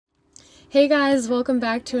Hey guys, welcome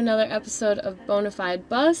back to another episode of Bonafide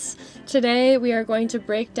Bus. Today we are going to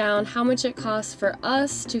break down how much it costs for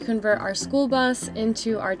us to convert our school bus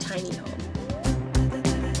into our tiny home.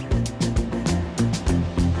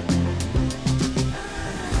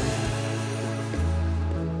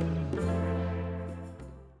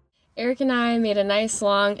 Eric and I made a nice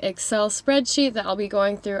long Excel spreadsheet that I'll be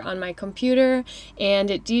going through on my computer, and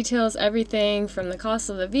it details everything from the cost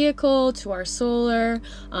of the vehicle to our solar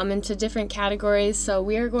into different categories. So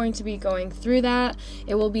we are going to be going through that.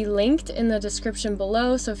 It will be linked in the description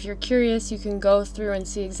below, so if you're curious you can go through and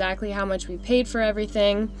see exactly how much we paid for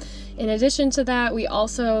everything. In addition to that, we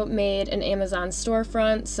also made an Amazon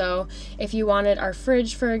storefront, so if you wanted our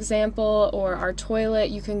fridge, for example, or our toilet,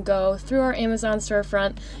 you can go through our Amazon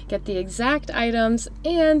storefront, get the exact items,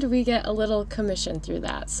 and we get a little commission through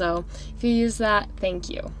that. So if you use that, thank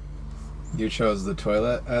you. You chose the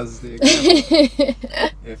toilet as the example.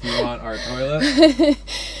 If you want our toilet.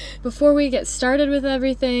 Before we get started with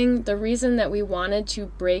everything, the reason that we wanted to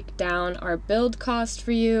break down our build cost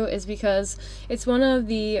for you is because it's one of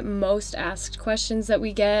the most asked questions that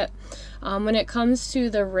we get. When it comes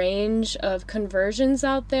to the range of conversions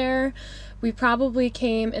out there, we probably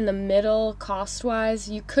came in the middle cost-wise.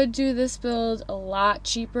 You could do this build a lot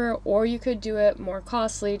cheaper, or you could do it more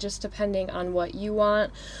costly, just depending on what you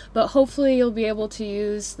want. But hopefully you'll be able to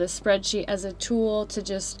use the spreadsheet as a tool to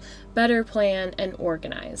just better plan and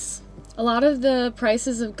organize. A lot of the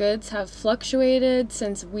prices of goods have fluctuated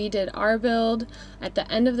since we did our build. At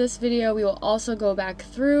the end of this video, we will also go back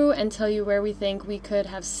through and tell you where we think we could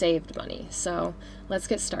have saved money. So let's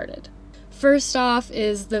get started. First off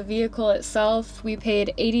is the vehicle itself. We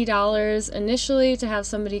paid $80 initially to have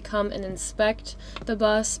somebody come and inspect the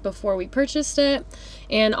bus before we purchased it.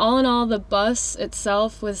 And all in all, the bus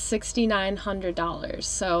itself was $6,900.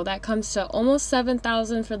 So that comes to almost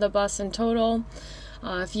 $7,000 for the bus in total.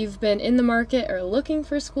 If you've been in the market or looking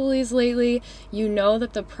for Skoolies lately, you know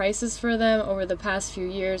that the prices for them over the past few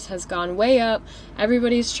years has gone way up.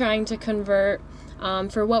 Everybody's trying to convert.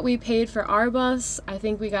 For what we paid for our bus, I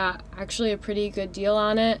think we got actually a pretty good deal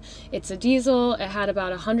on it. It's a diesel, it had about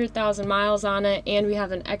 100,000 miles on it, and we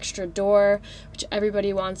have an extra door, which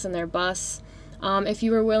everybody wants in their bus. If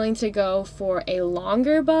you were willing to go for a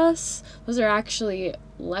longer bus, those are actually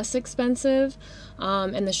less expensive,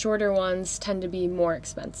 and the shorter ones tend to be more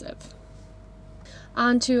expensive.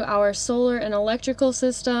 Onto our solar and electrical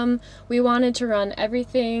system. We wanted to run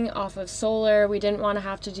everything off of solar. We didn't want to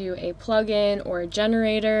have to do a plug-in or a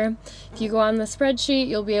generator. If you go on the spreadsheet,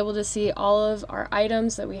 you'll be able to see all of our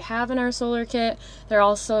items that we have in our solar kit. They're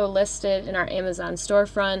also listed in our Amazon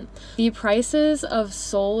storefront. The prices of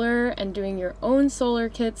solar and doing your own solar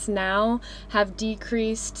kits now have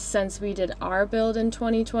decreased since we did our build in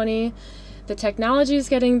 2020. The technology is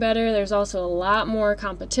getting better. There's also a lot more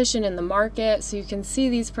competition in the market, so you can see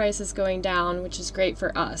these prices going down, which is great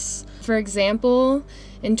for us. For example,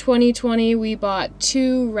 in 2020, we bought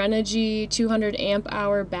two Renogy 200 amp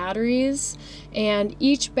hour batteries, and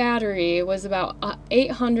each battery was about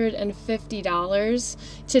 $850.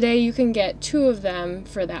 Today, you can get two of them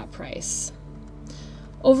for that price.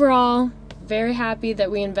 Overall, very happy that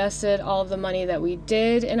we invested all of the money that we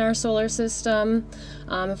did in our solar system.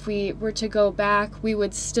 If we were to go back, we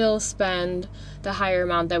would still spend the higher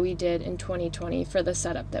amount that we did in 2020 for the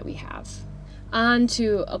setup that we have. On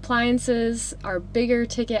to appliances, our bigger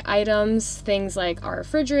ticket items, things like our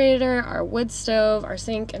refrigerator, our wood stove, our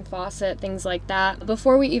sink and faucet, things like that.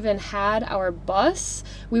 Before we even had our bus,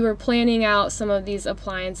 we were planning out some of these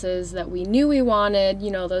appliances that we knew we wanted, you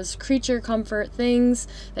know, those creature comfort things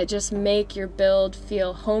that just make your build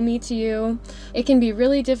feel homey to you. It can be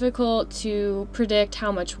really difficult to predict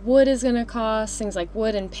how much wood is going to cost, things like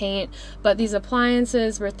wood and paint, but these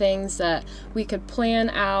appliances were things that we could plan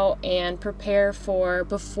out and prepare for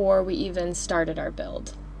before we even started our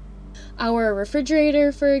build. Our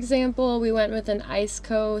refrigerator, for example, we went with an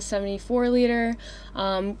Iceco 74 liter.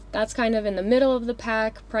 That's kind of in the middle of the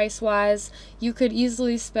pack price-wise. You could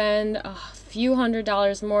easily spend a few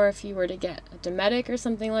 $100s more if you were to get a Dometic or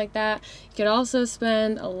something like that. You could also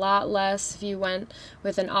spend a lot less if you went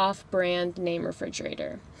with an off-brand name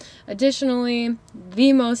refrigerator. Additionally,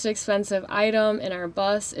 the most expensive item in our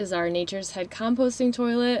bus is our Nature's Head composting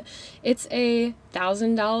toilet. It's a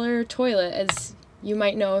 $1,000 toilet, as you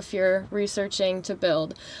might know if you're researching to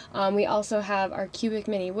build. We also have our cubic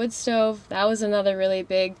mini wood stove. That was another really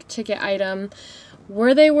big ticket item.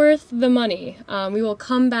 Were they worth the money? We will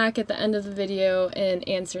come back at the end of the video and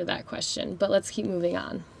answer that question, but let's keep moving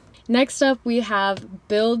on. Next up, we have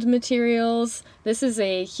build materials. This is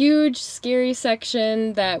a huge, scary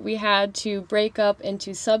section that we had to break up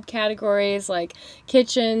into subcategories like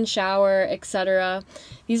kitchen, shower, etc.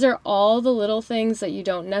 These are all the little things that you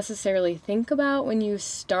don't necessarily think about when you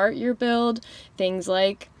start your build. Things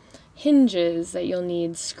like hinges that you'll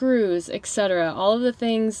need, screws, etc. All of the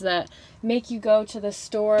things that make you go to the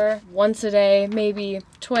store once a day, maybe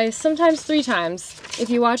twice, sometimes 3 times. If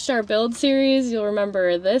you watched our build series, you'll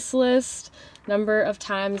remember this list, number of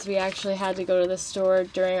times we actually had to go to the store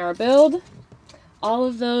during our build. All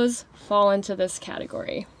of those fall into this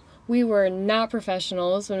category. We were not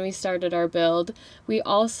professionals when we started our build. We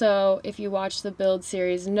also, if you watch the build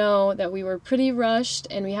series, know that we were pretty rushed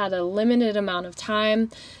and we had a limited amount of time.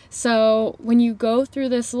 So when you go through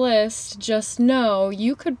this list, just know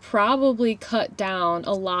you could probably cut down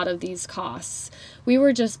a lot of these costs. We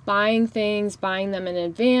were just buying things, buying them in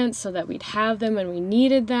advance so that we'd have them when we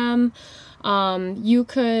needed them. You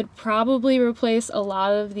could probably replace a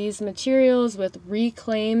lot of these materials with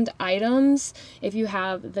reclaimed items if you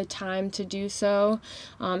have the time to do so,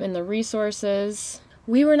 and the resources.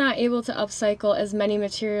 We were not able to upcycle as many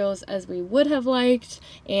materials as we would have liked,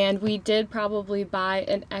 and we did probably buy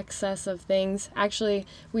an excess of things. Actually,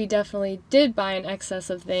 we definitely did buy an excess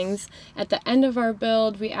of things. At the end of our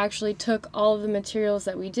build, we actually took all of the materials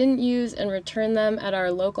that we didn't use and returned them at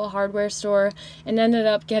our local hardware store and ended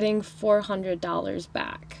up getting $400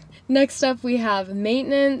 back. Next up, we have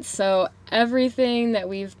maintenance, so everything that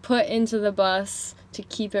we've put into the bus to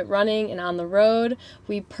keep it running and on the road.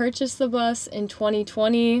 We purchased the bus in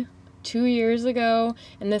 2020, 2 years ago,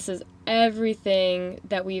 and this is everything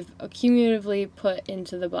that we've accumulatively put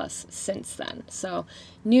into the bus since then. So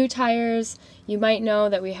new tires, you might know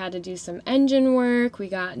that we had to do some engine work. We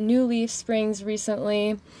got new leaf springs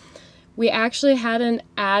recently. We actually hadn't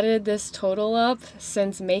added this total up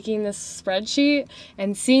since making this spreadsheet,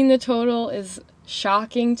 and seeing the total is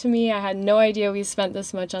shocking to me. I had no idea we spent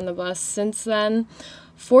this much on the bus since then.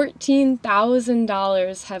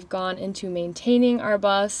 $14,000 have gone into maintaining our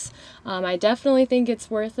bus. I definitely think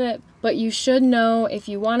it's worth it, but you should know if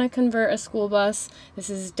you want to convert a school bus, this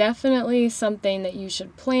is definitely something that you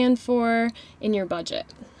should plan for in your budget.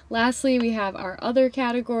 Lastly, we have our other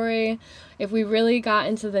category. If we really got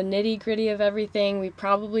into the nitty-gritty of everything, we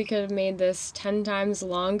probably could have made this 10 times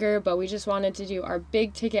longer, but we just wanted to do our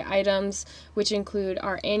big ticket items, which include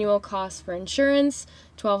our annual cost for insurance,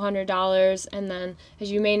 $1,200, and then,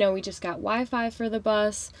 as you may know, we just got Wi-Fi for the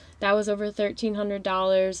bus. That was over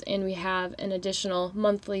 $1,300, and we have an additional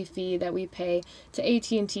monthly fee that we pay to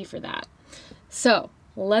AT&T for that. So,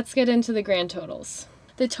 let's get into the grand totals.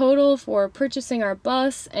 The total for purchasing our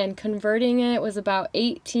bus and converting it was about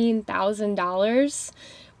 $18,000.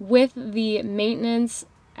 With the maintenance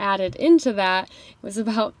added into that, it was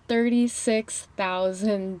about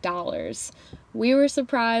 $36,000. We were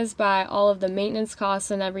surprised by all of the maintenance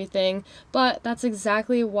costs and everything, but that's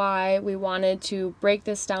exactly why we wanted to break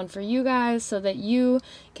this down for you guys so that you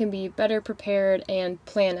can be better prepared and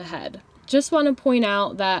plan ahead. Just want to point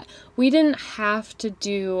out that we didn't have to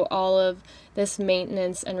do all of this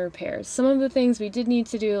maintenance and repairs. Some of the things we did need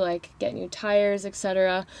to do, like get new tires,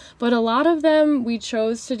 etc., but a lot of them we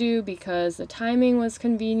chose to do because the timing was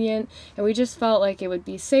convenient and we just felt like it would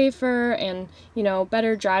be safer and, you know,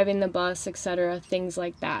 better driving the bus, etc., things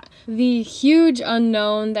like that. The huge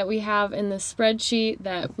unknown that we have in the spreadsheet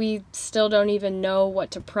that we still don't even know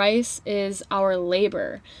what to price is our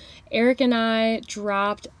labor. Eric and I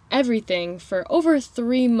dropped everything for over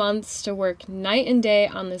 3 months to work night and day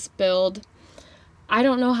on this build. I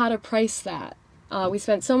don't know how to price that. We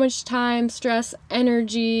spent so much time, stress,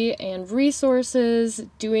 energy, and resources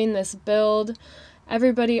doing this build.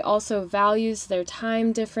 Everybody also values their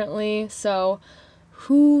time differently, so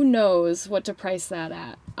who knows what to price that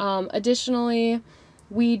at. Additionally,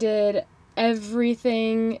 we did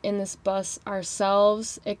everything in this bus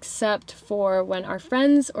ourselves except for when our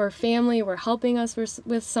friends or family were helping us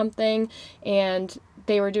with something and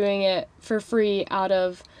they were doing it for free out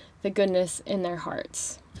of the goodness in their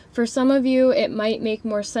hearts. For some of you, it might make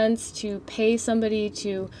more sense to pay somebody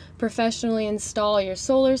to professionally install your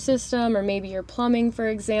solar system or maybe your plumbing, for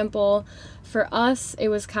example. For us, it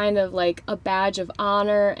was kind of like a badge of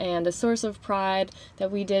honor and a source of pride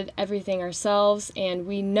that we did everything ourselves, and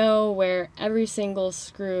we know where every single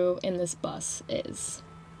screw in this bus is.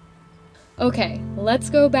 Okay,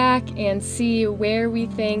 let's go back and see where we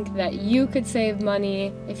think that you could save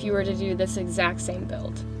money if you were to do this exact same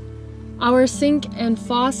build. Our sink and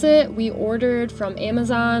faucet we ordered from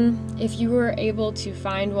Amazon. If you were able to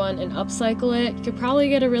find one and upcycle it, you could probably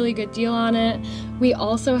get a really good deal on it. We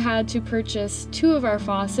also had to purchase 2 of our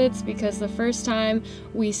faucets because the first time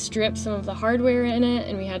we stripped some of the hardware in it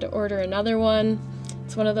and we had to order another one.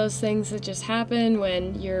 It's one of those things that just happen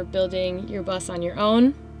when you're building your bus on your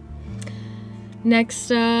own.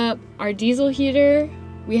 Next up, our diesel heater.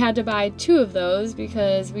 We had to buy 2 of those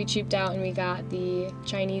because we cheaped out and we got the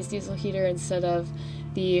Chinese diesel heater instead of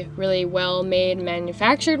the really well-made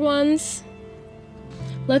manufactured ones.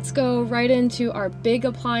 Let's go right into our big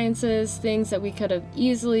appliances, things that we could have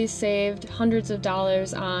easily saved hundreds of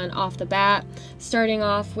dollars on off the bat, starting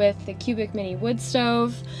off with the Cubic Mini wood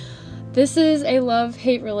stove. This is a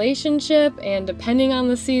love-hate relationship, and depending on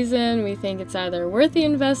the season, we think it's either worth the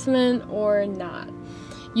investment or not.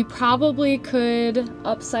 You probably could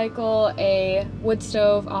upcycle a wood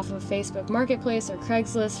stove off of Facebook Marketplace or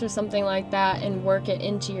Craigslist or something like that and work it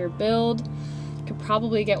into your build. You could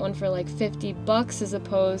probably get one for like $50 as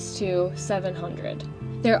opposed to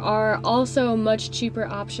 $700. There are also much cheaper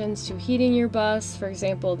options to heating your bus, for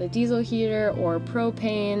example, the diesel heater or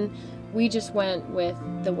propane. We just went with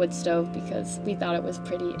the wood stove because we thought it was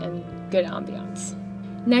pretty and good ambiance.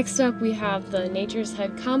 Next up, we have the Nature's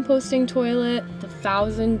Head composting toilet, the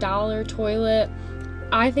 $1,000 toilet.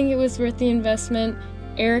 I think it was worth the investment.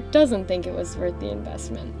 Eric doesn't think it was worth the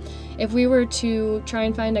investment. If we were to try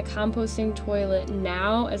and find a composting toilet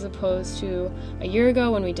now as opposed to a year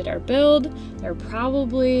ago when we did our build, there are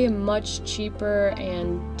probably much cheaper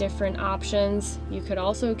and different options. You could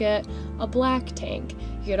also get a black tank.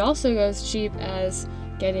 You could also go as cheap as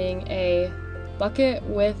getting a bucket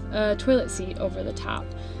with a toilet seat over the top.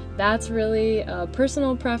 That's really a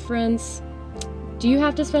personal preference. Do you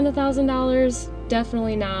have to spend $1,000?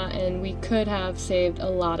 Definitely not, and we could have saved a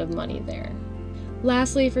lot of money there.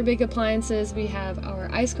 Lastly, for big appliances, we have our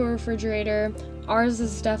ice core refrigerator. Ours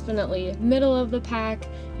is definitely middle of the pack.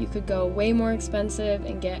 You could go way more expensive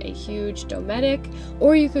and get a huge Dometic,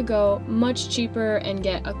 or you could go much cheaper and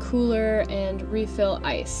get a cooler and refill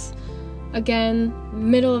ice. Again,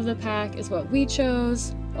 middle of the pack is what we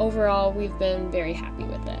chose. Overall, we've been very happy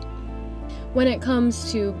with it. When it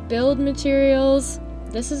comes to build materials,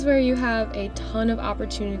 this is where you have a ton of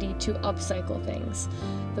opportunity to upcycle things.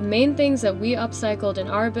 The main things that we upcycled in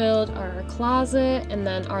our build are our closet and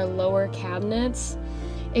then our lower cabinets.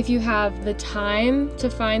 If you have the time to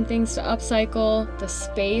find things to upcycle, the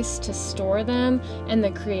space to store them, and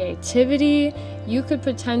the creativity, you could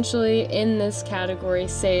potentially, in this category,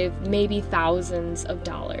 save maybe thousands of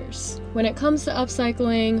dollars. When it comes to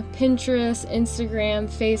upcycling, Pinterest, Instagram,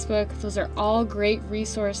 Facebook, those are all great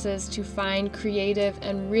resources to find creative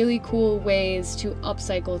and really cool ways to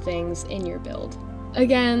upcycle things in your build.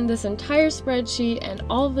 Again, this entire spreadsheet and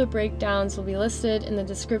all of the breakdowns will be listed in the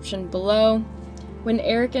description below. When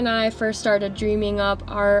Eric and I first started dreaming up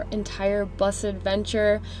our entire bus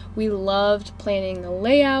adventure, we loved planning the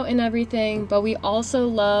layout and everything, but we also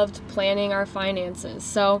loved planning our finances.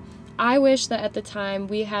 So I wish that at the time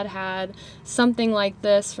we had had something like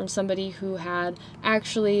this from somebody who had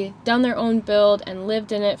actually done their own build and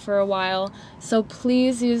lived in it for a while. So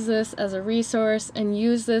please use this as a resource and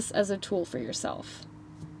use this as a tool for yourself.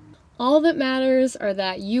 All that matters are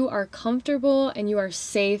that you are comfortable and you are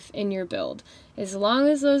safe in your build. As long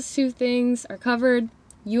as those 2 things are covered,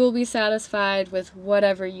 you will be satisfied with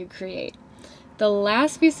whatever you create. The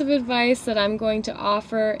last piece of advice that I'm going to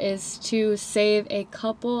offer is to save a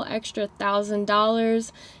couple extra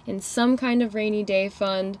 $1,000 in some kind of rainy day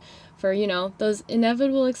fund for, those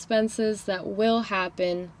inevitable expenses that will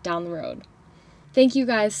happen down the road. Thank you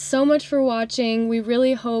guys so much for watching. We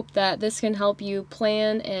really hope that this can help you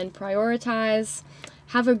plan and prioritize.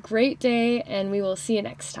 Have a great day, and we will see you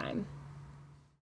next time.